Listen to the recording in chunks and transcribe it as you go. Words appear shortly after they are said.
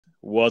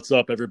What's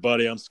up,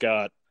 everybody? I'm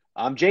Scott,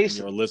 I'm and you're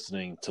Jason.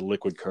 listening to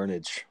Liquid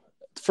Carnage.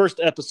 First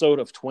episode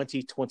of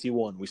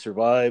 2021. We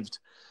survived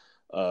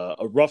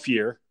a rough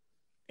year,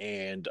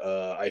 and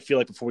I feel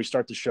like before we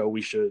start the show,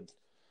 we should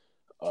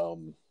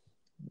um,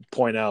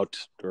 point out,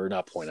 or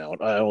not point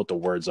out, I don't know what the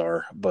words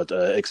are, but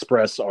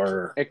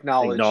Acknowledge.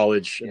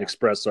 acknowledge and Yeah.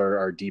 express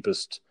our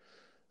deepest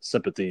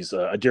sympathies.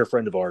 A dear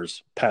friend of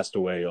ours passed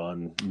away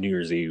on New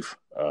Year's Eve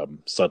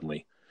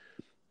suddenly.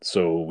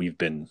 So we've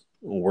been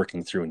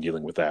working through and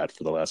dealing with that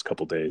for the last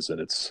couple of days, and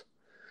it's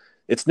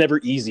never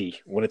easy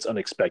when it's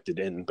unexpected.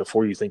 And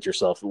before you think to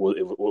yourself,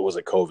 was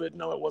it COVID?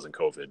 No, it wasn't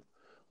COVID.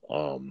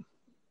 Um,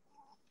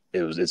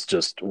 it's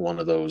just one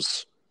of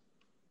those,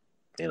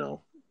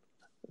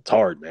 it's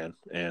hard, man.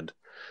 And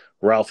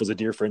Ralph was a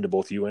dear friend to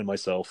both you and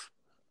myself.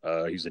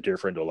 He's a dear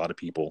friend to a lot of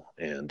people,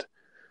 and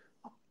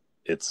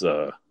it's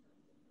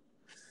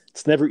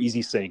it's never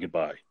easy saying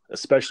goodbye,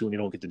 especially when you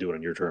don't get to do it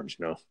on your terms.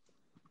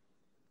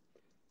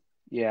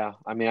 Yeah.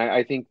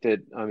 I think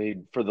that,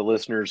 for the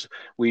listeners,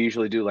 we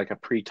usually do like a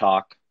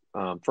pre-talk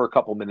for a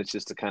couple minutes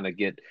just to kind of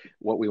get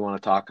what we want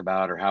to talk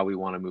about or how we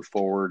want to move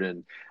forward.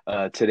 And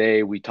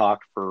today we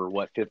talked for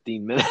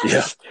 15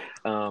 Yeah,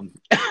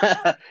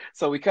 minutes.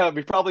 So we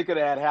probably could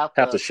have had half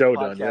half the the show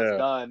done.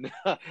 podcast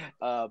Yeah,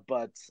 done.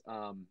 But,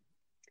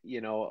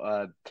 you know,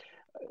 uh,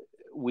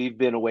 we've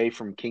been away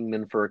from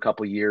Kingman for a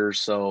couple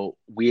years, so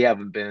we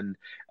haven't been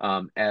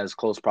as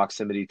close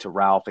proximity to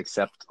Ralph,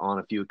 except on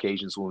a few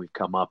occasions when we've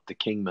come up to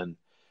Kingman.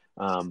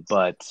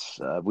 But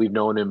we've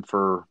known him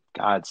for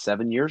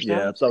 7 years yeah.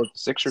 now, So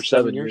 6 or 7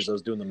 7 years. I years.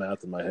 was doing the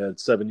math in my head.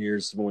 7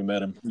 years when we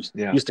met him.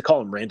 Yeah, Used to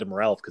call him Random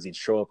Ralph because he'd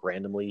show up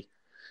randomly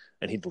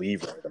and he'd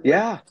leave randomly.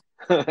 yeah,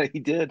 he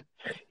did.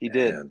 He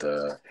did.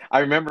 And I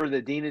remember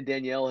that Dean and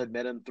Danielle had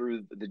met him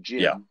through the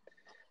yeah,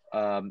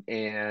 gym,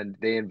 and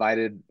they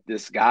invited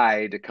this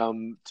guy to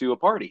come to a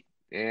party,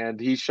 and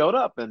he showed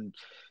up. And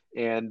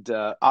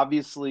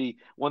obviously,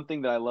 one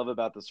thing that I love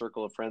about the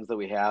circle of friends that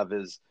we have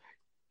is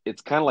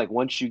it's kind of like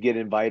once you get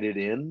invited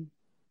in,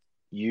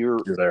 you're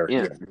you're there. Yeah,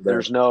 in. you're there.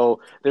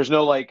 There's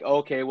no like,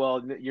 okay,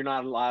 well, you're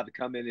not allowed to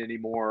come in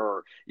anymore.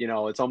 Or,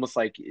 it's almost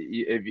like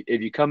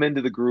if you come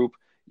into the group,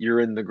 you're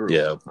in the group.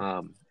 Yeah,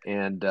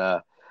 And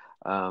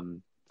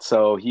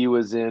so he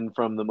was in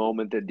from the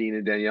moment that Dean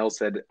and Danielle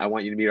said, "I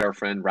want you to meet our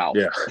friend Ralph."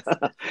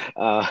 yeah.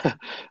 uh,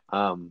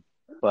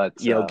 but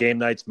Game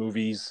nights,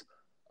 movies,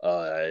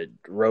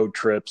 road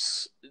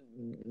trips,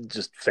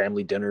 just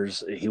family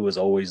dinners. He was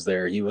always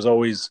there. He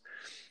was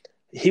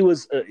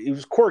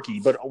quirky,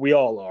 but we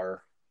all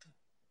are.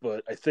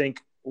 But I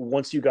think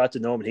once you got to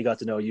know him and he got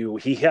to know you,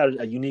 he had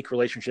a unique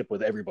relationship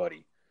with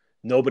everybody.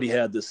 Nobody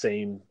had the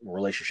same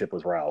relationship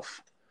with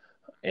Ralph.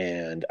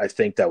 And I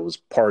think that was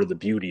part of the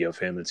beauty of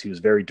him is he was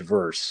very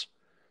diverse.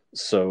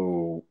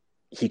 So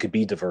he could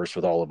be diverse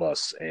with all of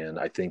us. And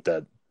I think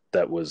that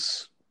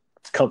was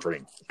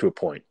comforting to a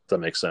point. If that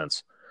makes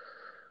sense.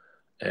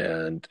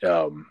 And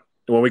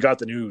when we got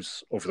the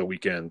news over the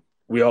weekend,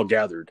 we all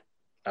gathered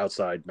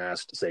outside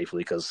masked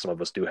safely because some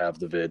of us do have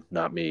the vid,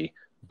 not me.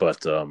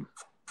 But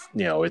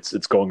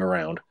it's going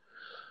around,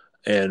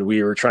 and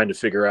we were trying to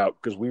figure out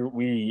because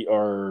we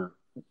are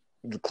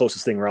the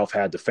closest thing Ralph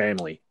had to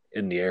family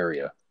in the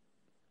area,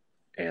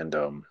 and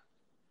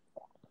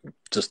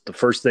just the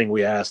first thing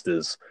we asked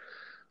is,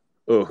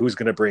 "Oh, who's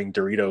going to bring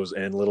Doritos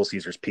and Little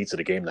Caesars pizza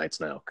to game nights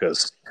now?"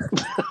 Because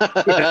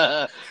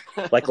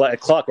like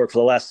clockwork for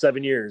the last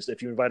 7 years,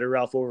 if you invited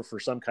Ralph over for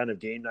some kind of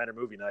game night or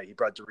movie night, he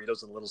brought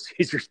Doritos and Little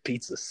Caesars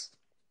pizzas,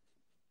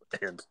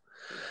 and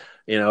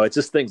it's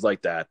just things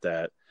like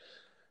that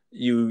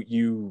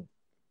you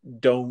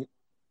don't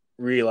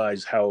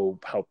realize how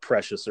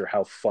precious or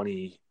how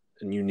funny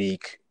and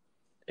unique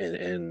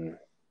and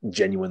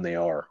genuine they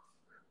are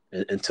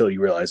until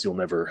you realize you'll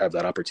never have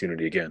that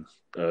opportunity again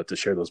to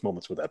share those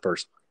moments with that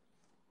person.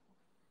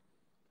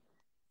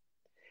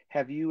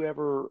 have you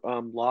ever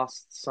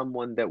lost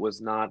someone that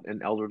was not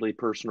an elderly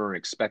person or an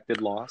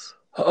expected loss?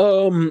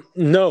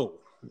 No,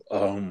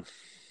 um,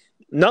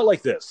 not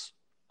like this.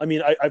 I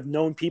mean, I've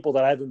known people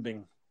that I haven't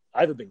been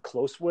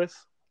close with.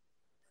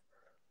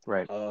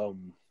 Right.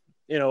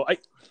 I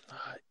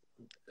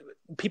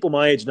people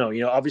my age know.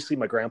 Obviously,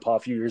 my grandpa a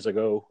few years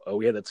ago,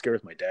 we had that scare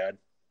with my dad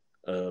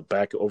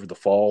back over the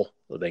fall.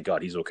 Thank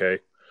God he's okay.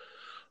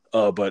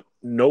 But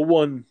no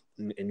one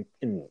in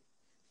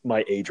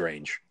my age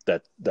range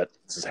that this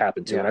has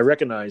happened to, and Yeah. I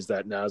recognize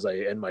that now as I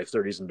end my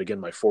 30s and begin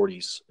my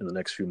 40s in the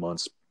next few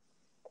months,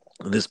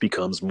 this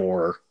becomes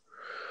more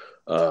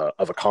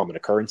of a common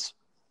occurrence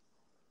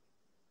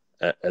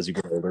as you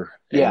get older,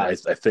 and Yeah. I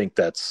think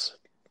that's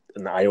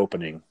an um,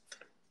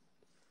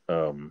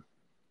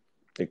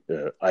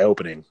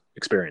 eye-opening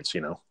experience.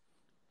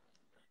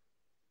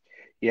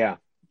 Yeah.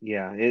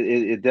 Yeah.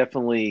 It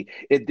definitely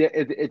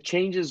it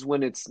changes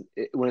when it's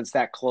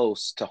that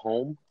close to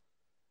home,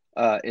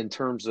 in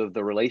terms of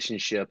the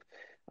relationship.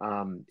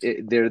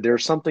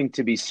 There's something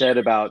to be said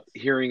about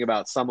hearing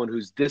about someone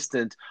who's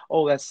distant.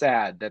 Oh, that's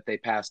sad that they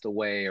passed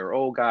away, or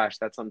oh gosh,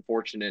 that's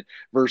unfortunate.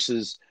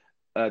 Versus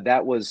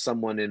that was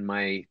someone in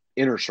my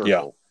inner Yeah,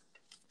 circle.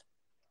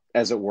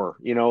 as it were,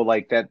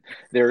 like that.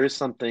 There is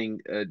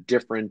something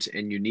different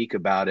and unique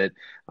about it.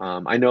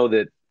 I know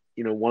that,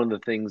 one of the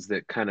things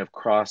that kind of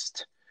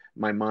crossed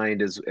my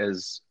mind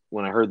as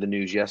when I heard the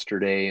news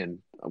yesterday, and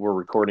we're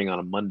recording on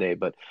a Monday,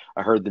 but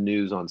I heard the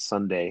news on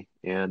Sunday,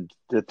 and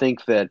to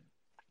think that,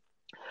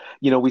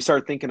 we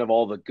start thinking of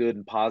all the good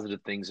and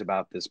positive things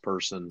about this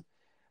person.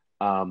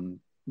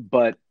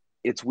 But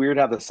it's weird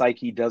how the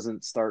psyche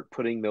doesn't start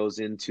putting those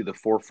into the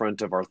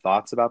forefront of our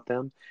thoughts about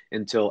them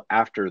until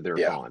after they're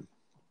Yeah. gone.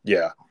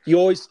 Yeah.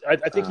 I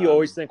think you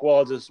always Um, think, well,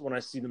 I'll just, when I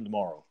see them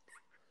tomorrow,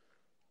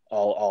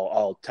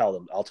 I'll tell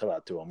them, I'll tell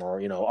that to them,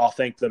 or, I'll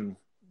thank them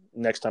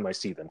next time I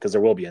see them, because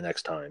there will be a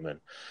next time. And,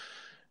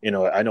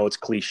 I know it's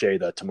cliche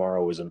that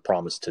tomorrow isn't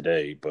promised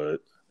today, but,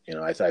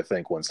 I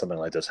think when something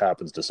like this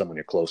happens to someone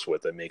you're close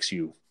with, it makes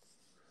you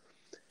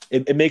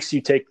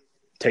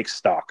take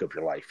stock of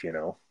your life.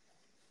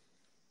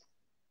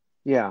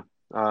 yeah.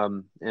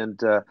 And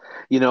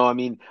I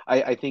mean,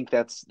 I think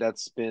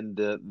that's been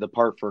the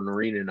part for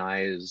Noreen and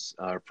I is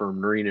for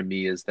Noreen and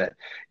me is that,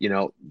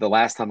 the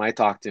last time I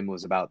talked to him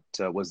was Yeah.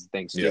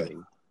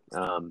 Thanksgiving.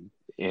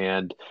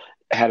 And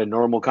had a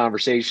normal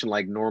conversation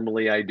like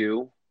normally I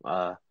do.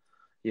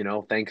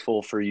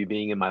 Thankful for you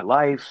being in my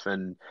life,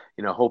 and,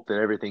 hope that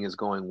everything is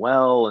going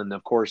well. And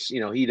of course,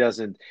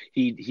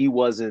 he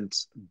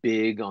wasn't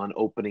big on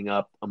opening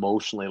up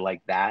emotionally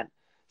like that.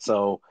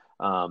 So,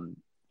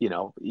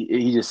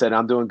 he just said,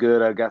 I'm doing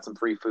good. I've got some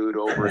free food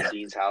over at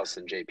Dean's house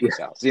and JP's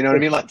house. You know what I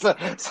mean? Like,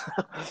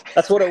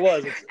 That's what it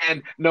was.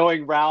 and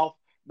knowing Ralph,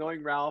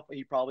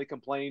 he probably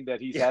complained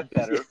that he's had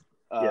better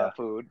Yeah.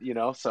 food,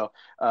 so,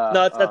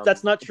 No,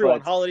 that's not true. On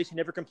but, holidays, he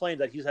never complained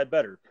that he's had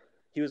better.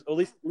 He was at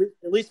least when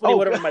he oh,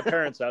 went over good. to my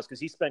parents' house, because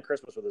he spent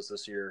Christmas with us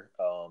this year.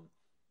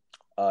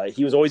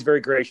 He was always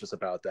very gracious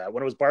about that.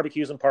 When it was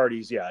barbecues and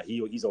parties, yeah,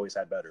 he's always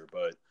had better.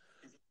 But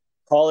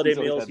holiday He's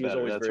always meals, had he was better.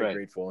 always That's very right.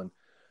 grateful. And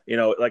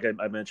like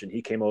I mentioned,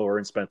 he came over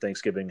and spent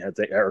Thanksgiving,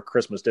 or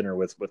Christmas dinner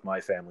with my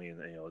family, and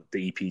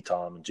the EP,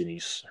 Tom and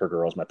Janice, her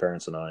girls, my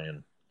parents, and I.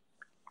 And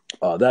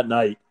that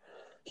night,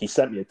 he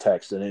sent me a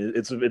text, and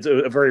it's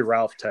a very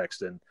Ralph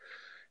text. And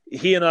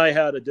he and I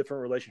had a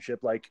different relationship,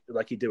 like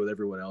he did with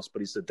everyone else.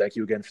 But he said, "Thank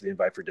you again for the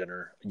invite for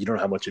dinner. You don't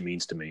know how much it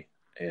means to me."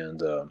 And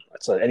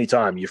it's like,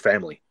 anytime your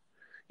family,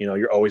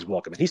 you're always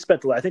welcome. And he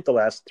spent, I think, the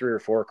last 3 or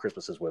 4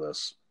 Christmases with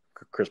us,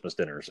 Christmas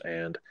dinners.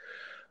 And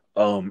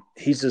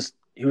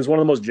he was one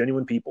of the most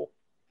genuine people.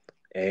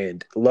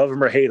 And love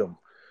him or hate him,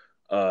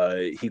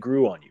 he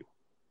grew on you.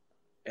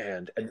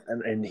 And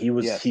he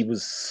Yes.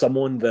 was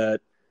someone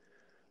that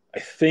I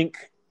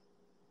think,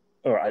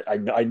 or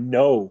I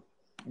know,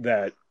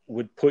 that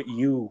would put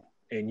you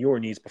and your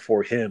needs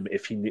before him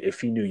if he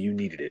knew you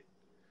needed it.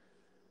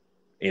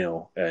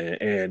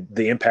 And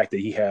the impact that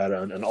he had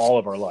on all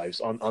of our lives.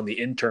 On the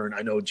intern,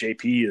 I know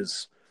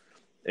JP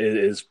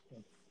is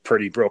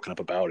pretty broken up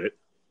about it,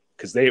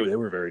 because they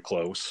were very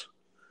close.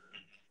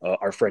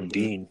 Our friend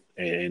Mm-hmm. Dean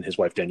and his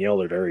wife Danielle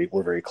were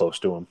very close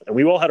to him, and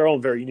we all had our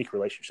own very unique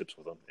relationships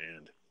with him.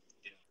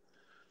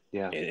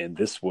 Yeah. And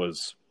this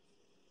was,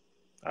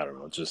 I don't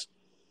know,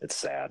 it's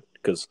sad,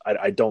 because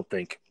I don't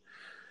think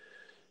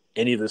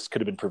any of this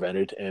could have been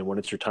prevented. And when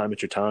it's your time,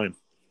 it's your time.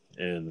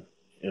 And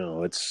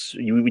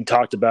we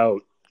talked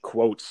about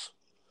quotes,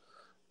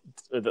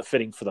 the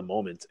fitting for the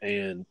moment,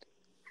 and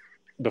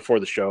before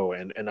the show,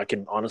 and I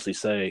can honestly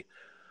say,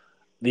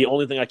 the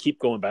only thing I keep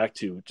going back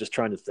to, just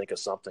trying to think of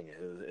something,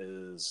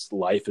 is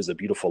life is a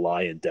beautiful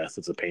lie and death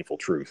is a painful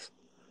truth.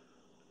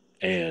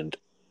 And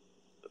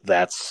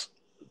that's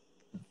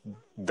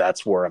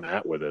where I'm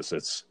at with this.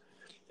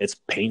 It's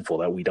painful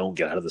that we don't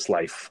get out of this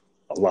life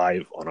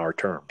alive on our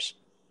terms.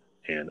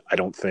 And I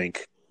don't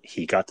think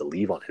he got to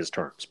leave on his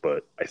terms,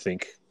 but I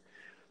think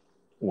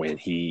when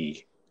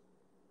he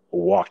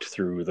walked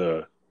through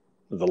the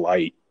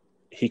light,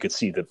 he could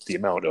see the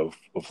amount of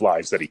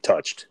lives that he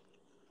touched,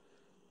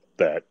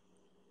 that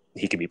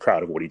he can be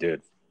proud of what he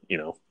did.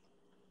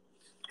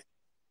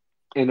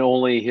 And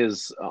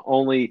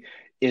only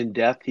in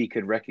death he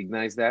could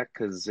recognize that,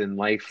 because in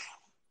life,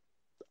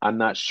 I'm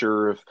not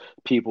sure if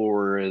people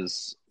were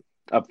as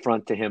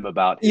upfront to him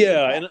about his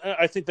Yeah, and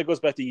impact. I think that goes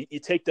back to, you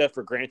take that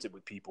for granted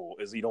with people,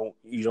 is you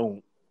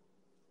don't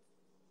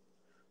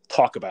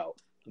talk about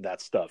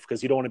that stuff,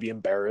 because you don't want to be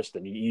embarrassed,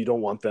 and you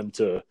don't want them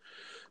to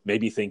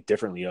maybe think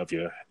differently of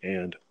you.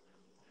 And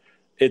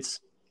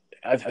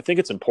I think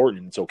it's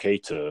important. It's okay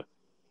to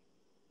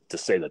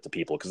say that to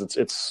people, because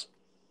it's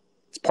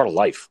part of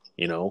life.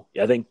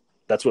 I think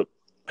that's what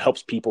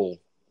helps people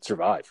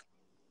survive.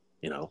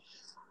 You know.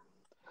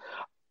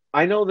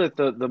 I know that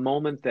the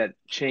moment that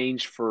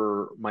changed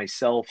for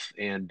myself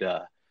and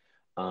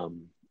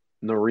um,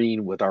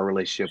 Noreen with our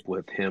relationship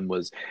with him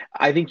was,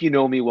 I think you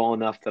know me well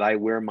enough that I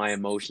wear my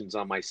emotions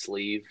on my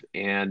sleeve,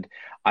 and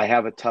I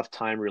have a tough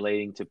time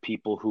relating to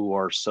people who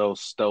are so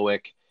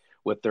stoic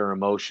with their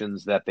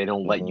emotions that they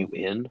don't let Mm-hmm.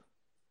 you in.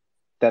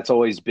 That's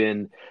always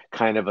been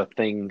kind of a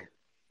thing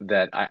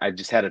that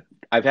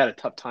I've had a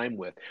tough time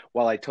with.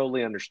 While I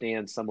totally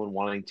understand someone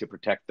wanting to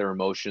protect their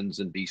emotions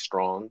and be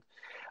strong,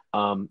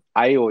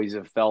 I always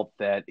have felt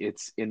that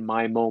it's in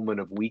my moment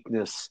of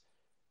weakness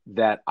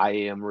that I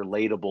am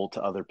relatable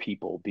to other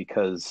people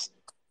because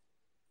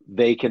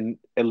they can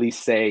at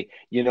least say,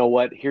 you know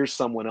what, here's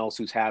someone else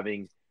who's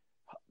having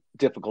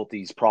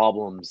difficulties,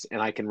 problems,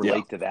 and I can Yeah.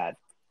 relate to that.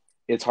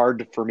 It's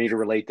hard for me to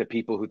relate to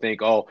people who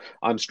think, oh,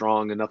 I'm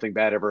strong and nothing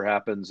bad ever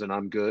happens and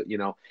I'm good.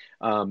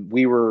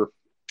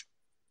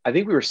 I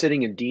think we were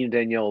sitting in Dean and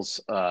Danielle's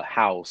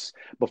house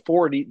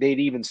before they'd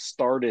even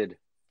started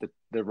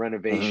the Hmm.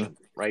 renovation,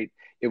 right?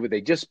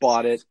 They just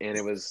bought it and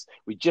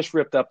we just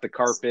ripped up the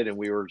carpet and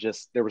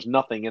there was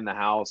nothing in the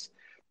house.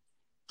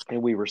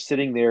 And we were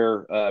sitting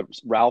there,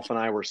 Ralph and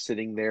I were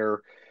sitting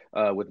there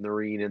with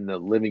Noreen in the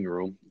living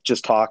room,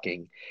 just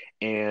talking.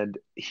 And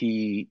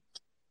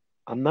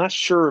I'm not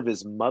sure if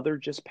his mother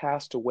just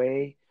passed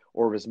away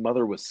or if his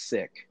mother was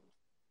sick.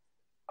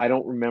 I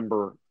don't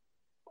remember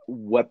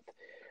what,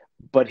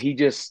 but he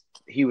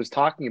was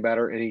talking about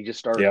her and he just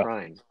started Yeah.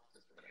 crying.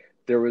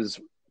 There was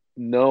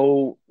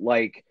no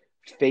like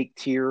fake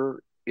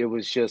tear. It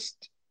was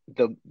just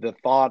the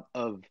thought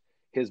of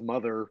his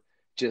mother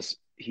just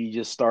he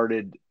just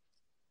started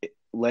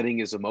letting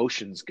his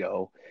emotions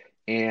go.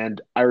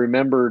 And I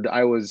remembered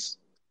I was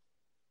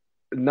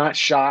not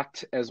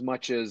shocked as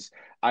much as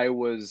I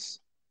was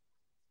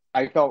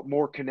I felt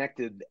more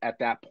connected at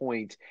that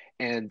point.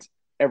 And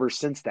ever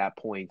since that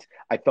point,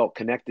 I felt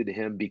connected to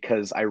him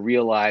because I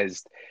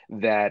realized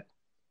that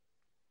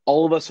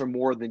all of us are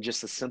more than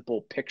just a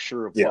simple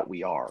picture of Yeah. what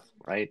we are,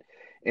 right?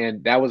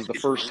 And that was the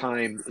first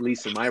time, at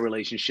least in my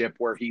relationship,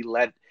 where he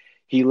let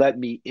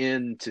me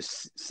in to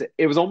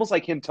it was almost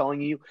like him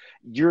telling you,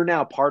 you're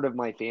now part of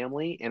my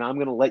family and I'm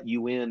going to let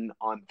you in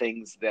on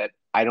things that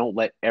I don't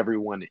let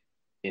everyone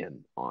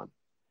in on.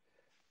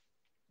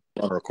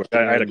 Real quick.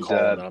 I had a And call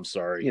and I'm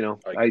sorry.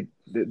 I I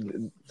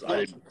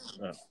I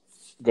uh,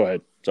 go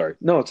ahead. Sorry.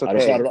 no, it's I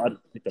okay. don't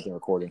pick up the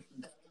recording.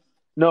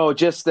 No,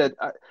 just that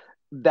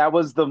that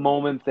was the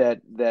moment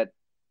that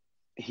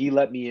he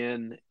let me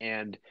in,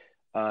 and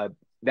uh,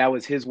 that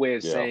was his way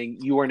of Yeah. saying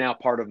you are now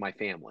part of my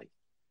family.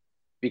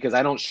 Because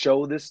I don't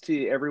show this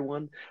to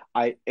everyone.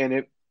 I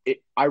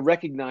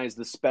recognize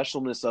the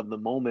specialness of the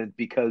moment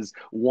because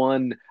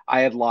one,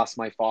 I had lost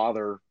my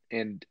father,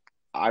 and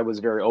I was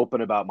very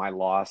open about my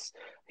loss.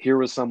 Here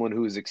was someone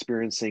who was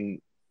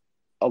experiencing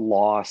a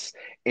loss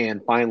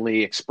and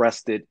finally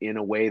expressed it in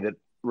a way that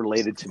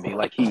related to me.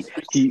 Like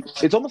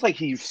it's almost like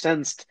he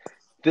sensed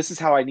this is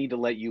how I need to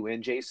let you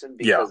in, Jason,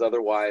 Yeah. because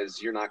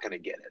otherwise you're not going to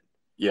get it.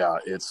 Yeah.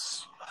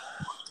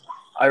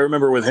 I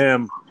remember with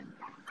him,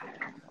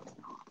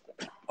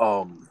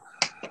 um,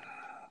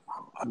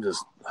 I'm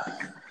just,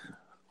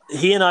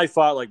 he and I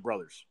fought like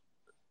brothers,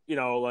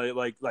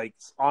 like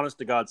honest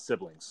to God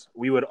siblings.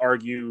 We would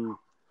argue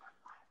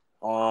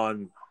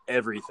on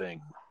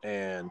everything.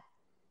 And,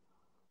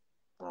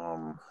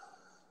 um,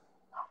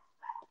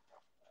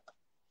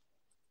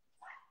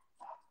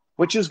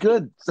 Which is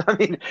good. I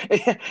mean,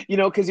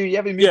 because you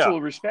have a yeah.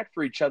 mutual respect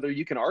for each other,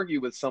 you can argue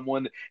with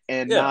someone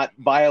and Yeah. not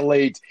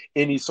violate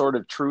any sort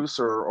of truce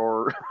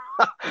or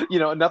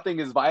nothing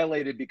is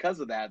violated because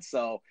of that.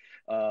 So,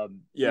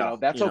 Yeah.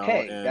 that's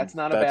okay. And That's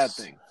not a bad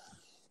thing.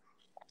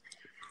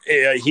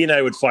 he and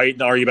I would fight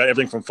and argue about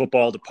everything from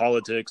football to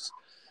politics.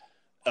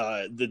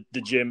 The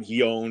gym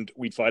he owned,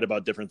 we'd fight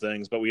about different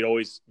things, but we'd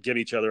always give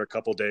each other a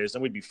couple days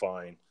and we'd be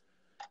fine.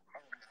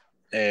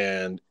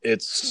 And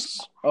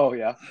Oh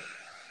yeah.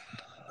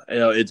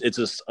 it's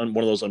just one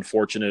of those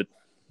unfortunate,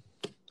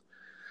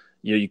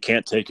 you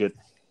can't take it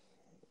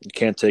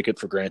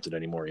for granted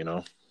anymore,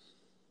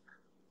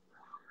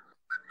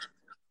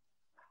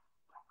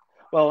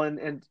 Well,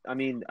 and I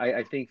mean,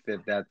 I think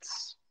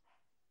that's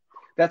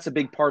a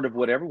big part of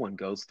what everyone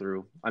goes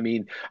through. I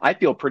mean, I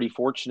feel pretty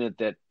fortunate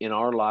that in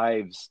our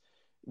lives,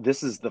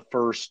 this is the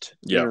first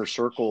Yeah. inner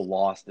circle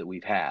loss that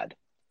we've had.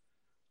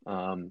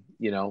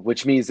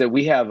 Which means that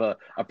we have a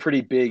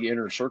pretty big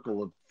inner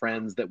circle of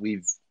friends that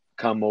we've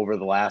come over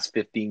the last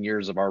 15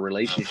 years of our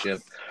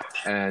relationship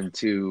and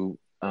to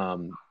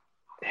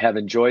have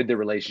enjoyed the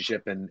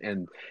relationship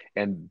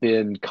and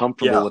been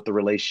comfortable Yeah. with the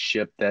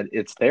relationship that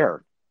it's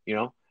there, you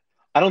know.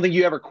 I don't think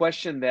you ever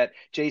questioned that,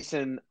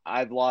 Jason,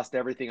 I've lost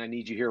everything. I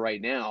need you here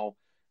right now.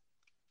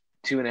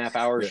 2.5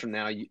 hours Yeah. from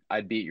now,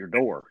 I'd be at your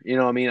door. You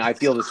know what I mean? I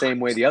feel the same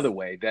way the other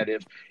way, that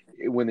if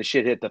when the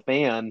shit hit the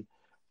fan,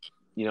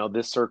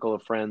 this circle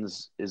of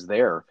friends is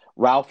there.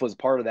 Ralph was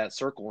part of that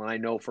circle, and I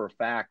know for a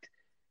fact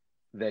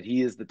that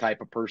he is the type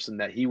of person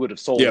that he would have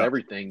sold Yeah.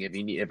 everything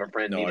if a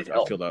friend No, needed I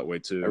help. feel that way I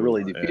too.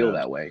 really do feel And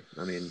that way.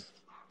 I mean,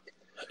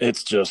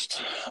 it's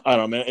just, I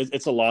don't know, man.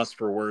 It's a loss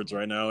for words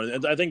right now.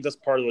 And I think that's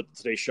part of what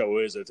today's show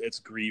is. It's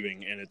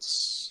grieving and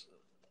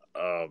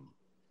um,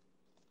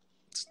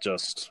 it's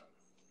just,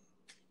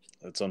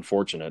 it's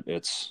unfortunate.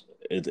 It's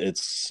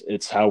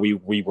how we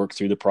work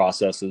through the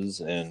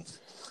processes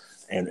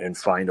and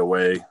find a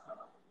way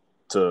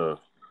to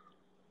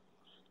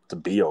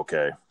be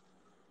okay.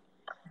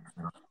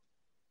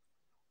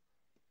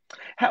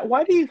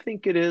 why do you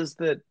think it is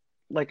that,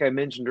 like I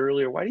mentioned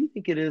earlier, why do you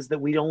think it is that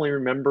we only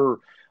remember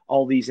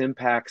all these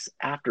impacts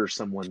after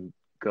someone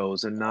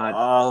goes and not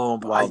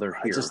while I they're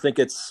I just here. think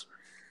it's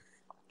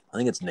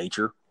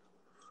nature.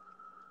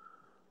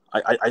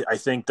 I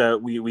think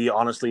that we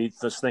honestly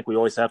just think we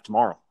always have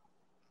tomorrow.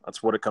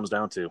 That's what it comes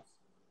down to. You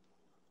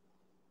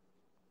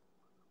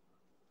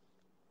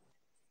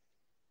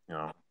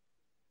know,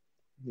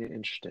 Yeah,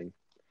 interesting.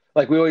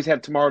 Like we always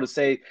have tomorrow to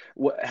say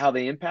how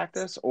they impact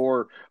us,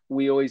 or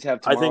we always have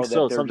I think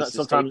tomorrow that so. they're just a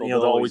Sometimes staple. they'll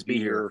They'll always always be be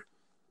here.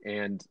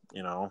 here. And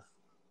You know,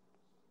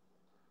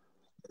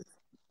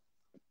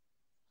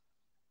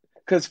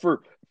 because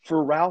for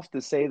Ralph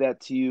to say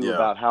that to you yeah.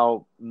 about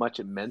how much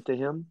it meant to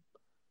him,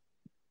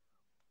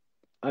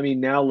 I mean,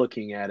 now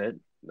looking at it,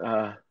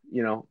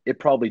 it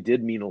probably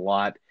did mean a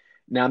lot.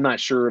 Now I'm not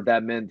sure if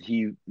that meant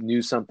he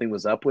knew something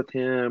was up with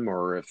him,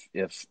 or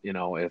if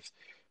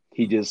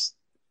he just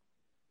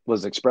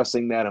was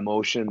expressing that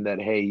emotion that,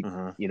 hey,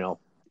 Hmm.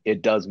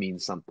 it does mean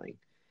something.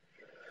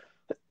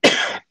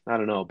 I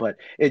don't know, but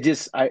it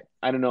just I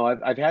don't know.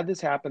 I've had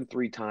this happen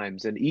 3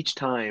 times, and each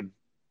time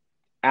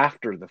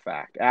after the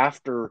fact,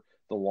 after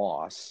the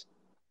loss,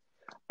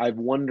 I've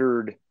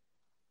wondered.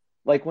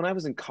 Like when I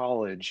was in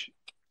college,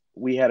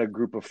 we had a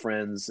group of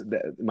friends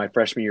that my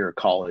freshman year of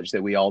college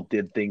that we all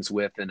did things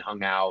with and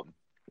hung out.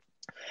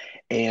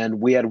 And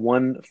we had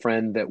one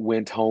friend that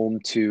went home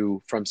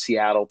to from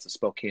Seattle to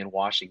Spokane,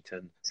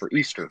 Washington for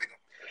Easter.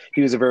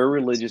 He was a very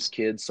religious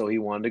kid, so he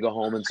wanted to go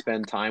home and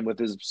spend time with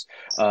his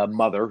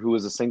mother, who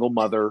was a single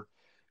mother.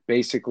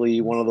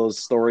 Basically, one of those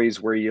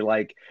stories where you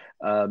like,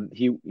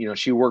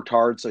 she worked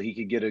hard so he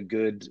could get a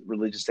good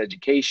religious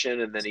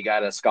education, and then he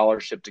got a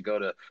scholarship to go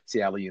to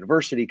Seattle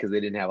University because they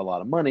didn't have a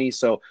lot of money.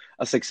 So,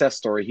 a success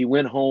story. He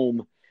went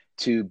home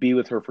to be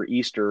with her for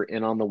Easter,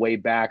 and on the way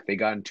back, they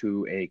got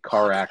into a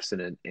car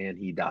accident, and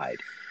he died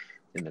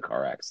in the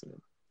car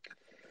accident.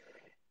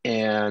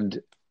 And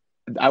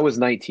I was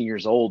 19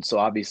 years old, so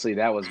obviously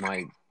that was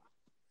my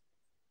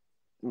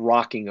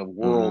rocking of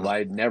world. Hmm. I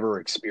had never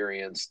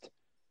experienced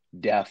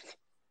death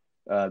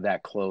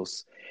that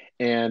close.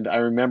 And I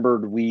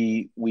remembered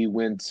we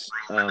went,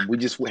 we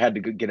just had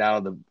to get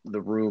out of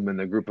the room, and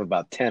the group of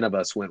about 10 of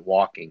us went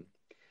walking,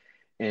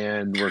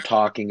 and we're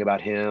talking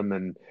about him.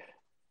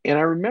 And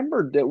I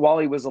remembered that while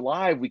he was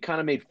alive, we kind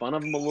of made fun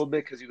of him a little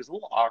bit because he was a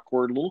little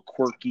awkward, a little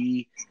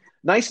quirky,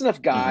 nice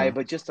enough guy, Hmm.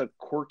 but just a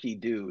quirky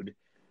dude.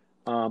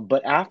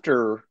 But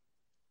after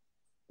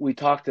we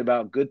talked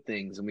about good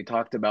things, and we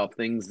talked about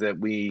things that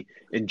we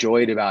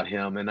enjoyed about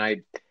him, and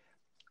I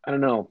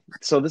don't know.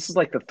 So this is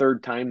like the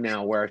third time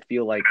now where I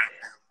feel like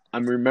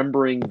I'm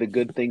remembering the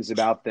good things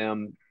about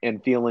them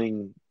and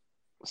feeling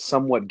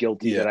somewhat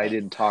guilty that I Yeah.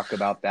 didn't talk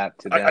about that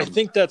to I them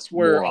think that's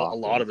where more a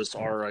lot often. of us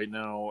are right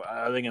now.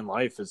 I think in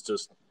life is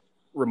just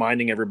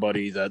reminding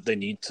everybody that they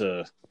need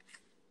to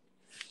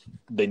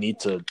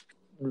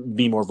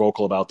be more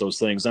vocal about those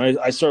things. And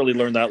I certainly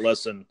learned that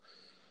lesson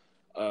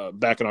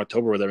back in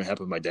October with everything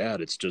happened with my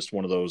dad. It's just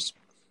one of those,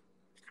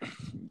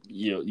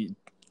 you know,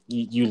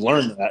 you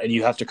learn that, and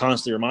you have to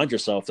constantly remind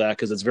yourself that,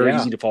 because it's very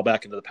Yeah. easy to fall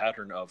back into the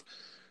pattern of,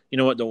 you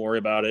know what, don't worry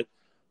about it.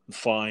 I'm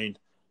fine.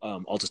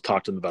 I'll just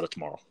talk to them about it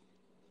tomorrow.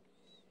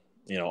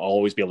 I'll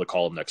always be able to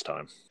call them next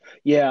time.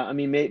 Yeah. I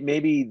mean,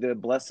 maybe the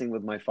blessing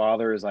with my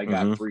father is I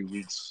got Mm-hmm. 3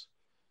 weeks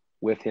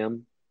with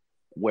him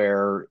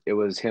where it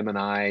was him and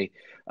I,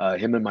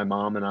 him and my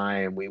mom and I,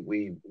 and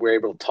we were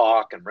able to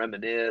talk and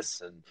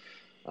reminisce and,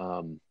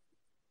 um,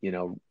 you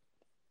know,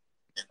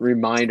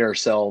 remind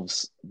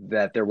ourselves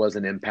that there was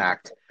an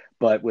impact.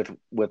 But with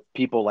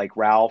people like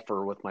Ralph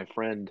or with my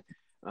friend,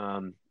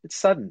 it's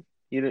sudden.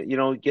 You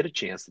don't get a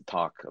chance to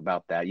talk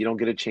about that. You don't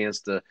get a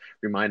chance to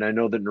remind. I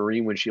know that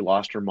Noreen, when she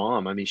lost her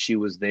mom, I mean, she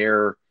was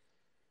there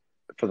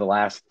for the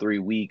last 3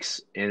 weeks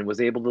and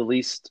was able to at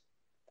least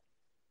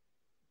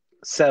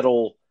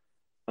settle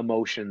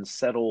emotions,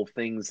 settle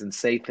things, and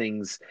say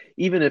things,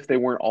 even if they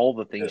weren't all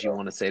the things you Yeah.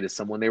 want to say to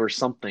someone. They were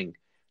something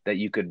that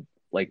you could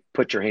like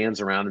put your hands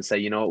around and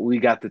say, we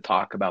got to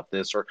talk about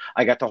this, or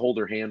I got to hold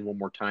her hand one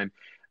more time.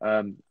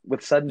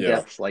 With sudden Yeah.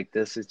 deaths like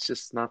this, it's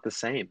just not the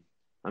same.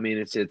 I mean,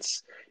 it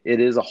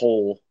is a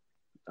whole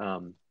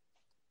um,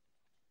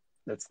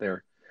 that's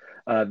there.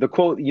 The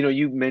quote,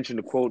 you mentioned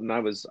a quote, and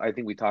I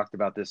think we talked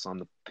about this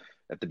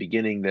at the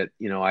beginning that,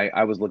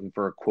 I was looking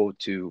for a quote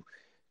to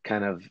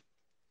kind of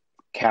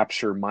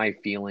capture my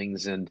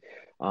feelings. And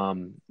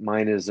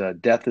mine is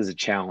death is a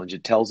challenge.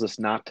 It tells us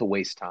not to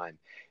waste time.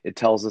 It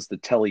tells us to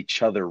tell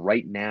each other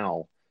right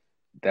now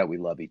that we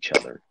love each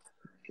other.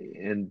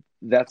 And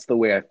that's the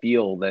way I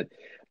feel that,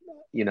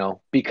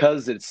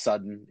 because it's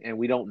sudden and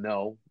we don't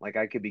know, like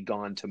I could be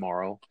gone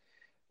tomorrow.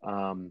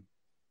 Um,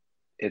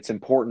 it's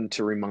important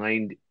to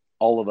remind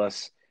all of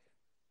us,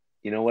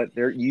 what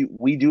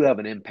we do have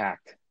an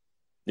impact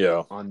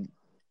Yeah. on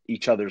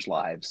each other's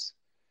lives.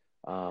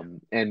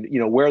 And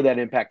where that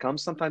impact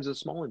comes, sometimes it's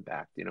a small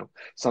impact,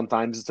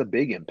 sometimes it's a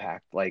big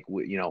impact. Like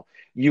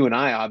you and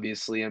I,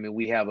 obviously, I mean,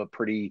 we have a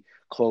pretty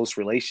close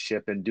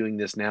relationship, and doing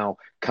this now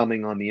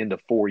coming on the end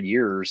of 4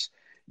 years,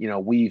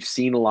 we've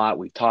seen a lot,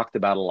 we've talked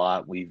about a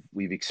lot, we've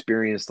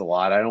experienced a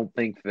lot. I don't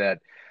think that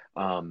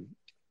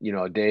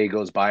a day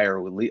goes by,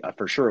 or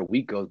for sure a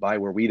week goes by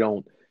where we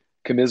don't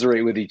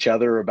commiserate with each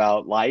other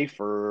about life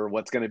or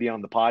what's going to be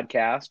on the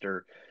podcast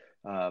or,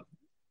 uh,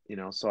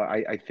 so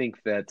I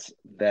think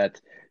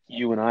that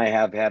you and I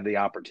have had the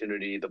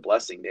opportunity, the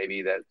blessing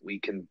maybe that we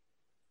can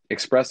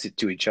express it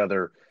to each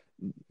other,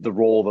 the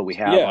role that we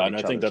have Yeah, on and I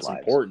each think other's that's lives.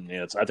 important.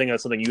 Yeah, I think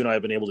that's something you and I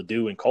have been able to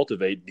do and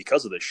cultivate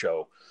because of this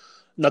show.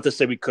 Not to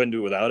say we couldn't do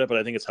it without it, but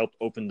I think it's helped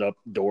open up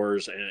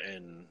doors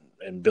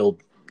and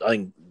build, I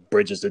think,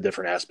 bridges to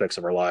different aspects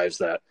of our lives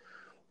that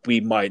we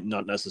might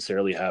not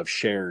necessarily have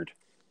shared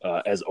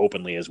as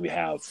openly as we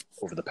have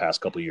over the past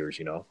couple of years.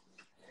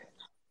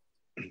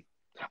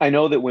 I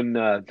know that when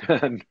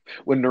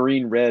when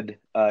Noreen read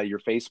your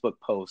Facebook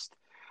post,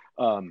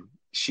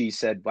 she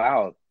said,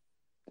 "Wow,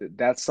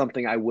 that's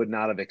something I would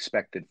not have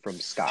expected from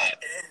Scott."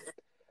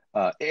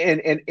 And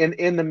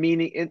in the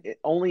meaning,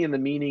 only in the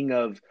meaning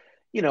of,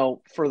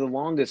 for the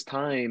longest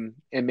time,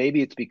 and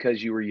maybe it's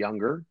because you were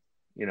younger,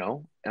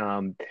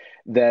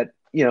 that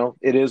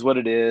it is what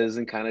it is,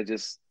 and kind of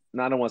just,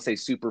 I don't want to say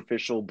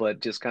superficial,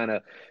 but just kind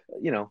of,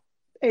 you know,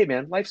 hey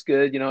man, life's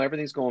good,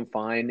 everything's going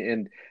fine,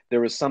 and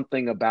there was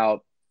something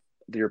about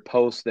your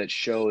post that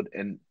showed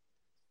an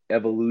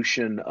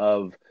evolution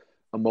of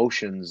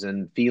emotions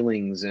and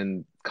feelings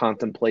and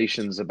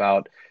contemplations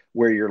about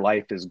where your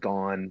life has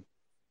gone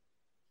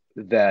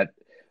that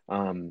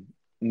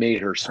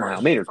made her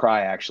smile, made her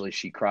cry. Actually,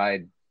 she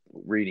cried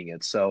reading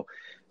it. So,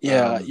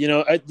 Yeah,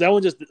 that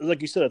one just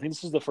like you said. I think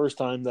this is the first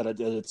time that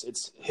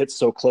it's hit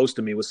so close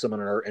to me with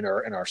someone in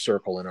our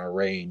circle, in our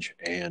range,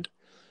 and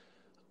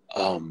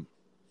um,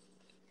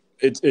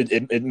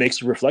 it makes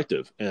you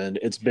reflective. And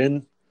it's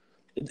been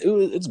a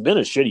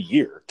shitty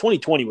year.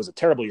 2020 was a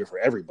terrible year for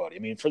everybody. I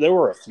mean, there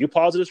were a few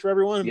positives for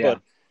everyone, yeah,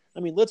 but I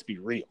mean, let's be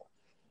real.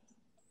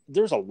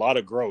 There's a lot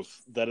of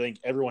growth that I think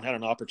everyone had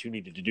an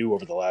opportunity to do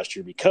over the last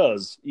year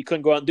because you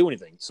couldn't go out and do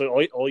anything. So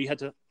all you had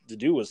to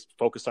do was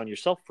focus on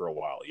yourself for a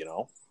while.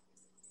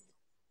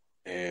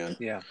 And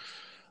yeah,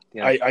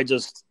 yeah. I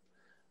just,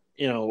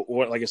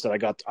 like I said,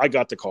 I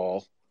got the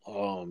call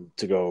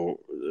to go,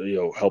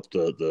 help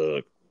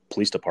the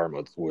police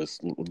department with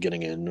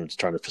getting in and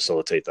trying to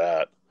facilitate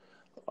that.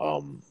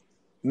 It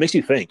makes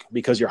you think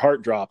because your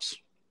heart drops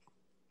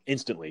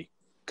instantly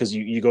because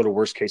you go to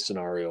worst case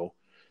scenario,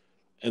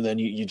 and then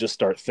you just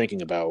start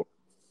thinking about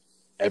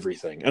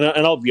everything. And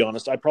I'll be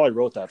honest, I probably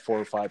wrote that 4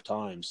 or 5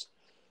 times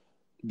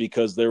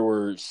because there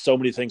were so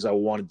many things I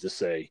wanted to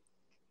say,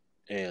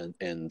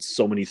 and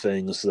so many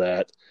things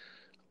that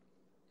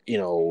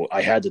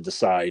I had to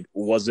decide,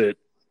 was it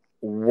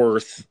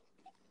worth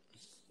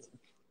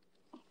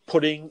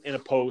putting in a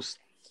post.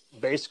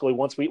 Basically,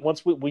 once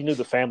we knew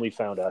the family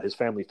found out, his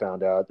family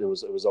found out, it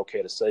was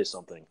okay to say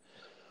something.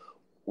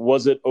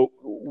 Was it,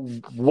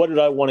 what did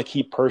I want to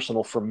keep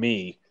personal for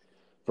me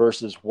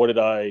versus what did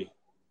I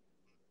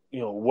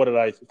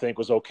think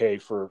was okay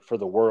for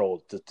the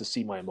world to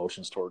see my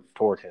emotions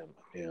toward him?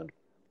 And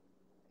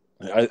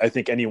I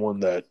think anyone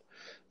that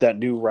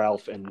knew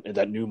Ralph and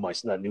that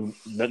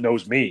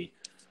knows me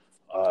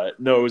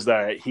knows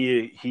that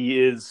he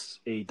is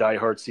a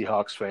diehard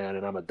Seahawks fan,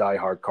 and I'm a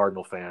diehard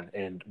Cardinal fan,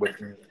 and with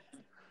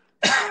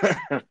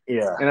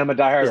yeah, And I'm a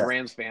diehard yeah,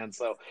 Rams fan,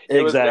 so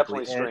it was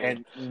exactly. definitely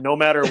And strained. no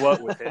matter what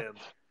with him,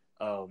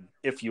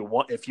 if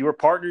you were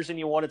partners and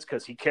you won, it's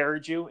because he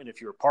carried you, and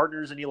if you were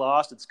partners and you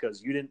lost, it's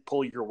because you didn't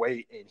pull your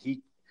weight and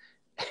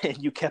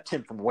you kept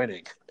him from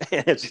winning.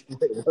 And it's just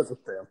it was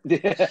with him.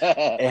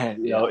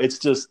 And Yeah, it's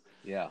just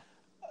yeah,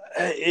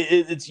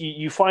 it's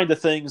you find the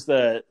things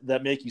that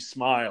make you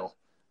smile,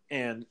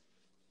 and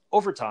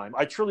over time,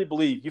 I truly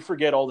believe you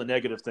forget all the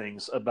negative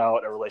things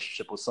about a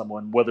relationship with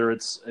someone, whether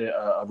it's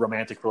a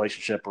romantic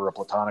relationship or a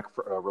platonic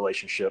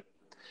relationship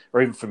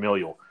or even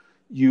familial.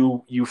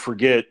 You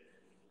forget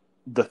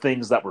the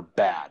things that were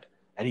bad,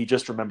 and you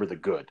just remember the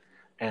good.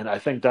 And I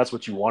think that's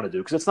what you want to do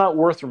because it's not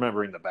worth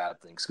remembering the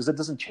bad things because it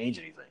doesn't change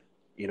anything.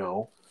 You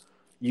know,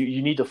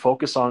 you need to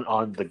focus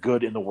on the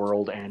good in the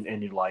world and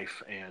in your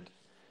life and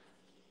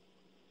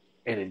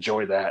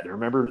enjoy that. And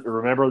remember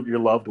your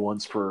loved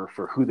ones for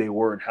who they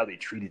were and how they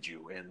treated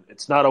you. And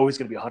it's not always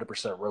going to be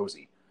 100%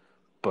 rosy,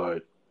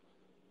 but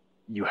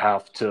you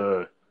have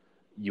to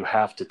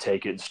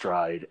take it in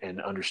stride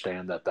and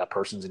understand that that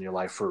person's in your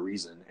life for a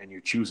reason, and you're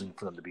choosing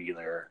for them to be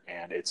there,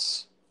 and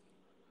it's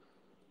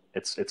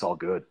all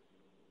good,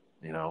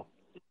 you know.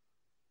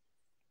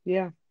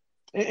 yeah.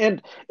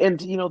 And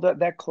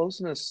that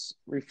closeness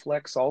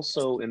reflects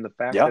also in the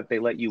fact Yeah, that they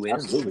let you in.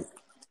 absolutely.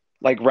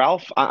 Like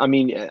Ralph, I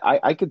mean,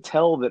 I could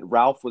tell that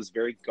Ralph was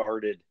very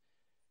guarded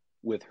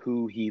with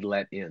who he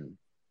let in.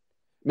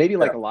 Maybe Yeah,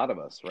 like a lot of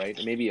us, right?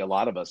 Maybe a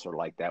lot of us are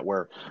like that,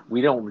 where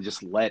we don't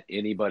just let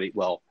anybody.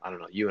 Well, I don't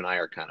know. You and I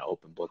are kind of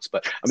open books,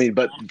 but I mean,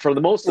 but for the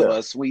most of yeah,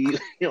 us, we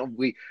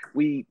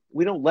we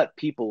don't let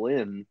people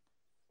in.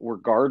 We're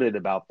guarded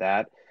about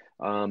that,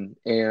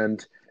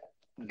 and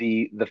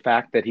the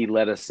fact that he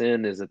let us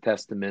in is a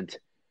testament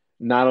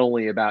not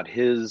only about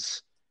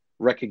his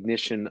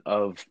recognition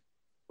of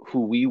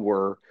who we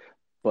were,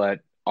 but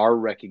our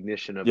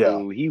recognition of yeah.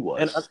 who he And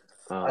was.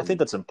 I think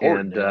that's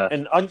important, And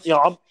and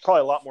I'm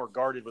probably a lot more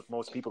guarded with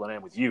most people than I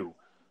am with you.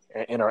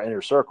 in our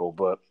inner circle.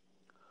 But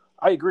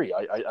I agree.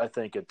 I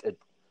think it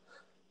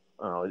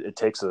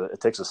takes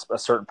a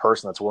certain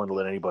person that's willing to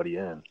let anybody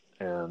in,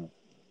 and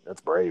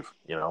that's brave,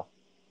 you know.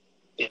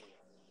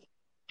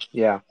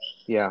 Yeah,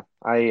 yeah.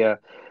 I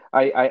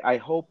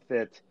hope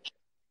that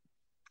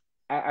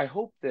I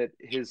hope that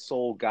his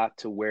soul got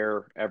to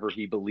wherever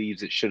he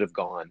believes it should have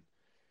gone,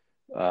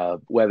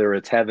 whether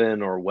it's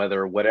heaven or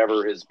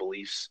whatever his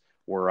beliefs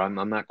were.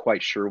 I'm not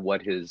quite sure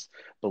what his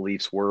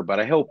beliefs were, but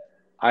I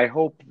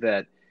hope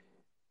that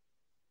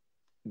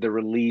the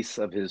release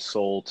of his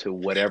soul to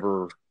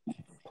whatever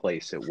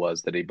place it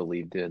was that he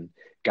believed in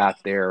got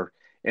there,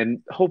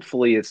 and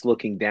hopefully it's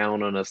looking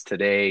down on us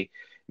today,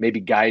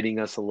 maybe guiding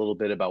us a little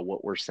bit about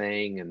what we're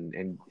saying,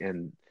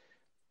 and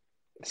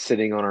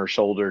sitting on our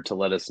shoulder to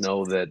let us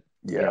know that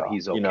Yeah,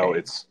 he's you know,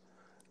 okay.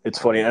 it's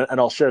funny, and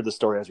I'll share the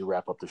story as we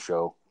wrap up the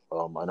show.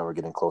 I know we're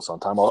getting close on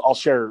time. I'll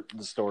share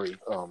the story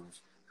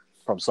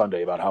from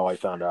Sunday about how I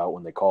found out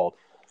when they called.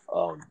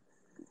 Um,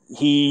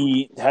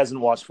 he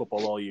hasn't watched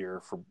football all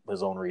year for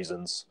his own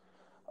reasons,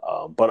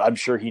 but I'm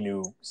sure he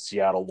knew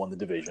Seattle won the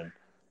division,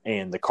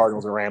 and the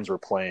Cardinals and Rams were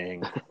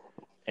playing,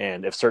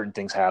 and if certain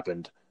things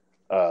happened,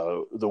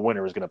 the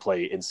winner was going to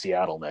play in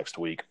Seattle next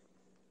week.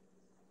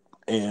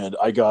 And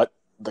I got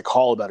the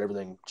call about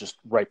everything just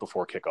right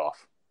before kickoff,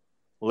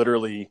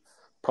 literally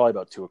probably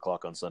about 2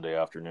 o'clock on Sunday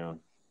afternoon.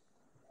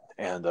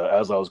 And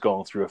as I was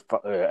going through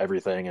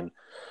everything, and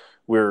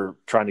we are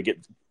trying to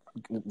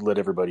let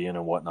everybody in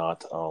and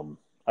whatnot,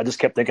 I just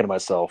kept thinking to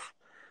myself,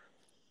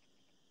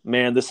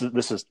 man, this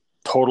is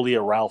totally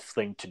a Ralph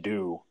thing to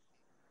do.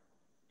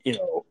 You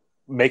know,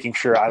 making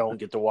sure I don't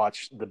get to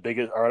watch the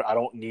biggest, or I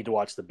don't need to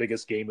watch the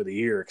biggest game of the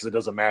year because it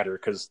doesn't matter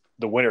because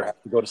the winner has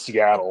to go to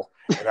Seattle,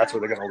 and that's where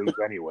they're going to lose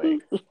anyway.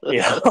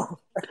 You know,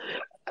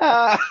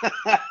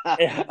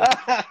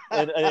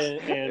 and,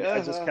 and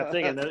I just kept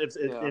thinking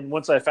that and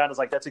once I found it's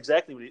like that's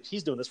exactly what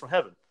he's doing this from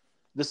heaven.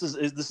 This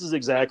is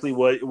exactly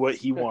what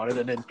he wanted,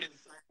 and then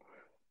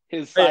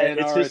his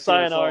sayonara it's his to us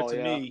sayonara all,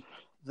 to me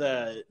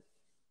that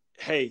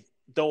hey,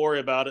 don't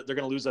worry about it. They're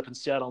going to lose up in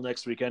Seattle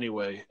next week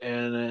anyway,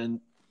 and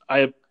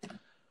I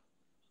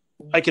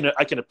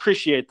can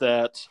appreciate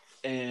that,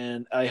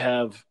 and I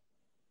have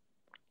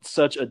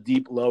such a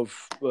deep love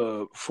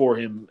for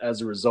him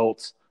as a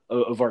result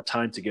of our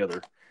time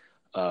together.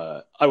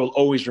 I will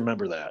always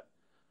remember that,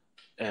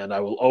 and I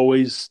will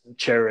always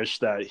cherish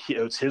that.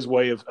 It's his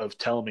way of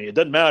telling me it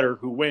doesn't matter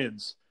who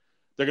wins;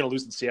 they're going to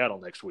lose in Seattle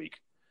next week,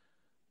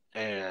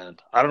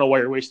 and I don't know why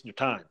you're wasting your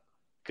time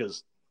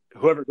because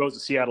whoever goes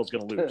to Seattle is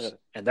going to lose,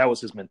 and that was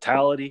his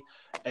mentality,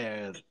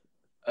 and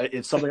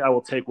it's something I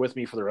will take with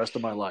me for the rest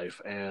of my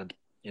life. And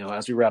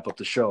as we wrap up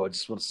the show, I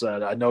just want to say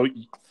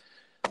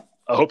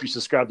I hope you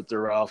subscribe to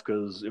Ralph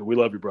because we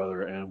love you,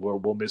 brother, and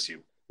we'll miss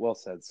you. Well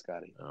said,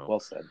 Scotty. Well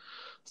said.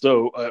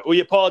 So we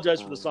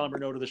apologize for the somber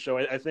note of the show.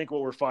 I think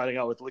what we're finding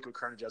out with Liquid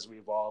Carnage as we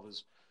evolve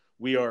is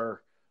we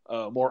are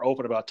more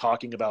open about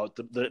talking about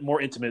the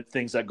more intimate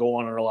things that go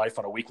on in our life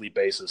on a weekly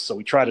basis. So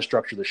we try to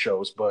structure the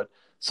shows, but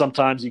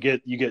sometimes you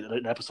get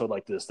an episode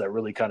like this that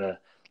really kind of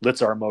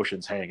lets our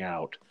emotions hang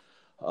out.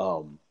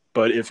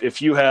 But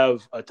if you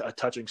have a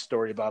touching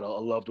story about a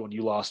loved one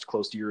you lost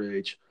close to your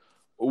age,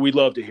 we'd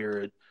love to hear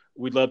it.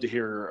 We'd love to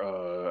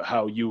hear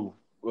how you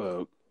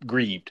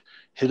grieved.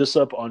 Hit us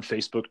up on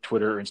Facebook,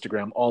 Twitter,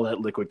 Instagram, all at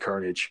Liquid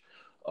Carnage.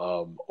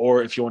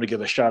 Or if you want to give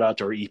a shout out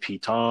to our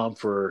EP Tom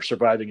for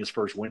surviving his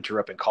first winter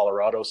up in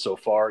Colorado so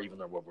far, even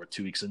though we're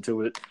 2 weeks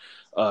into it,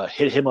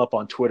 hit him up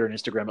on Twitter and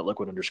Instagram at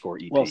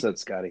Liquid_EP. Well said,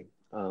 Scotty.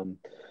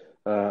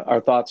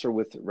 Our thoughts are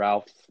with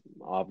Ralph,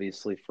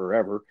 obviously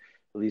forever,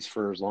 at least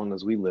for as long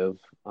as we live.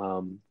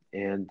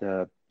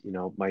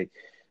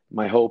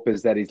 My hope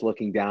is that he's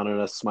looking down at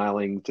us,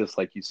 smiling, just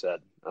like you said.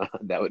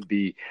 That would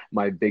be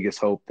my biggest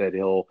hope, that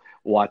he'll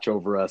watch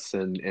over us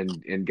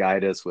and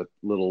guide us with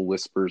little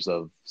whispers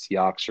of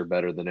Seahawks are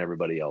better than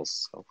everybody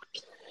else. So.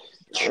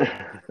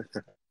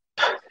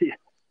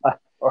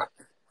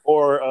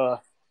 or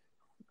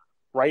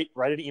write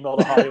an email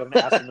to Hollywood and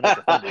ask him to make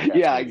a Thundercats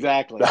Yeah, movie.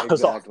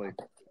 exactly.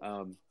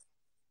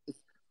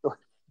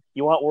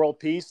 You want world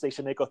peace? They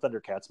should make a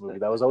Thundercats movie.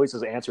 That was always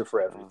his answer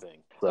for everything.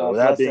 So with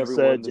that being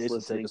said, Jason,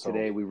 listening take us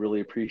today, home. we really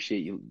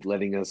appreciate you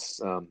letting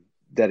us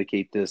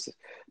dedicate this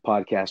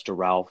podcast to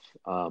Ralph.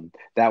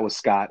 That was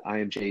Scott. I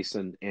am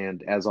Jason.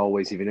 And as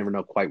always, if you never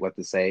know quite what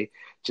to say,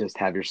 just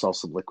have yourself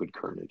some Liquid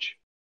Carnage.